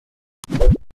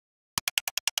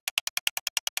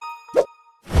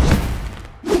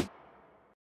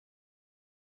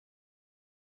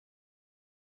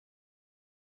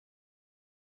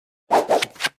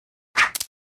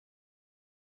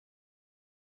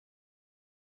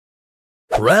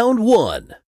Round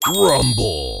 1.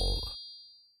 Rumble.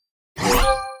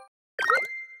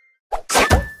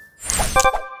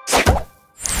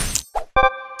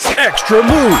 Extra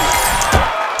move.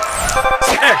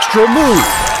 Extra move.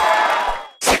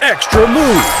 Extra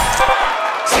move.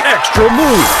 Extra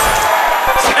move.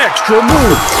 Extra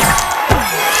move.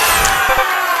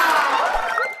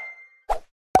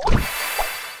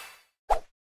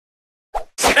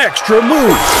 Extra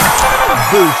move.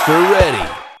 Booster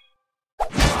ready.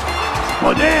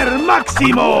 Poder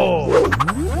máximo.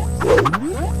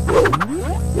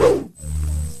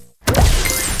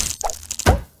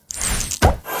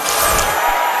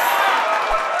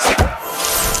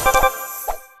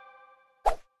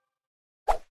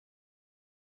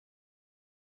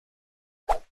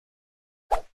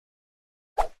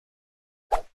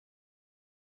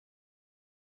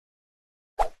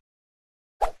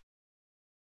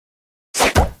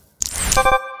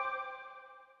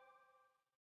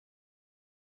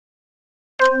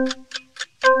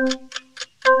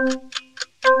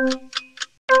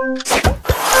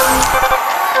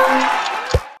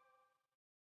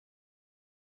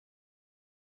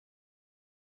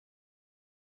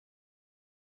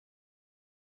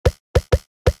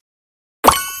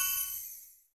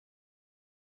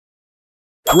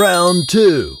 Round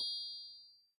 2.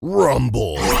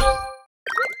 Rumble.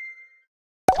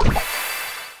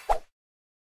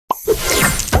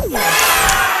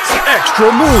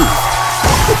 Extra move.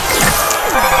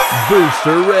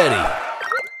 Booster ready.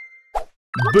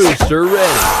 Booster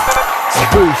ready.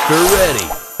 Booster ready.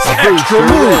 Booster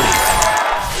ready.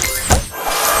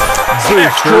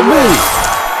 Booster ready.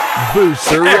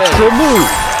 Booster ready. Extra move.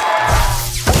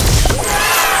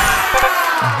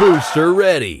 Booster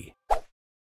ready.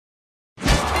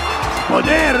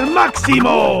 Poder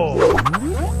máximo.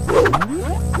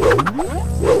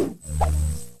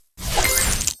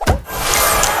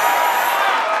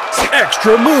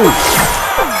 Extra move.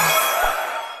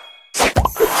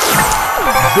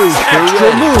 Booster extra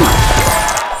ready. Move.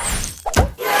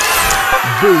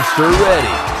 Booster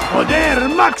ready. Poder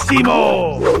máximo.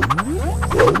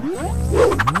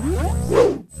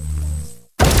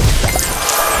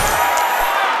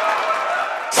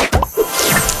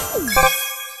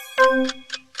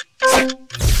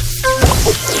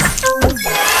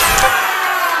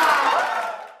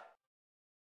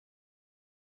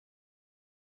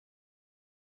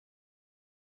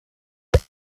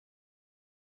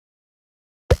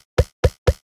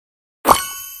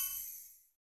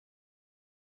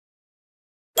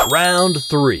 Round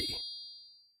 3.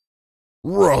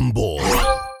 Rumble.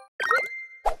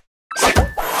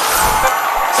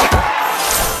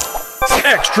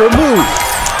 Extra move.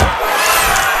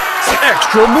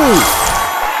 Extra move.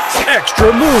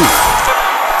 Extra move.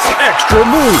 Extra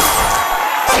move.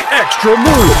 Extra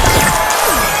move.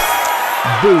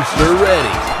 Booster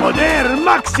ready. Poder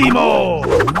máximo.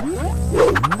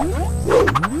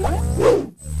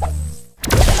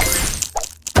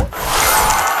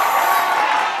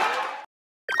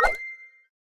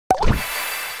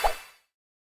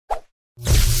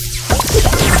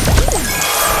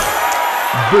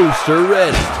 Booster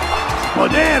ready.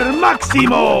 Poder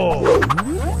máximo.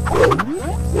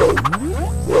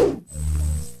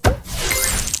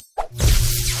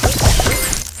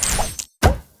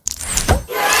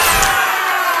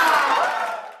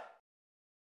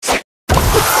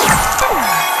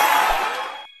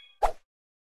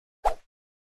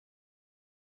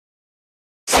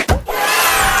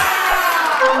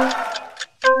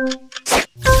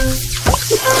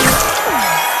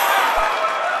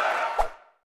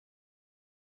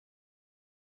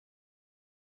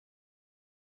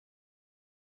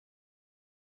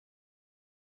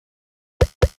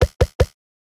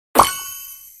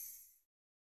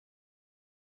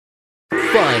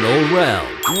 Final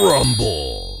round.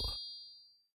 Rumble.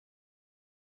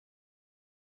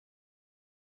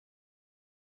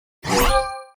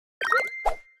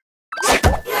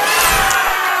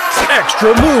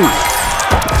 Extra move.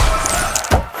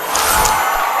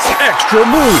 Extra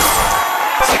move.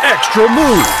 Extra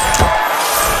move.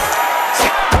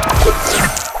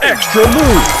 Extra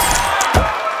move.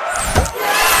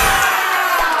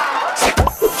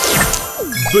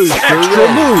 Booster extra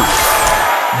ready. Move.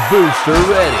 Booster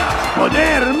ready.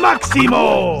 Poder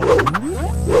máximo.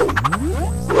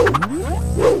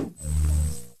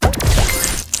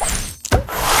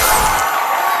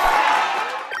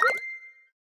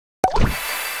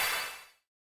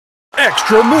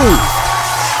 Extra move.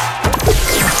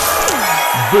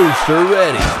 Booster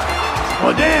ready.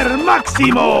 Poder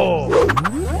máximo.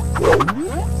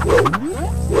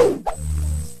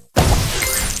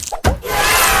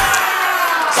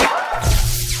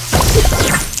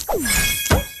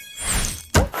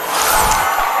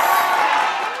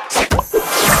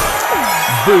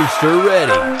 Booster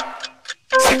ready.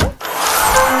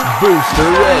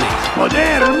 Booster ready.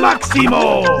 Poder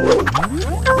máximo.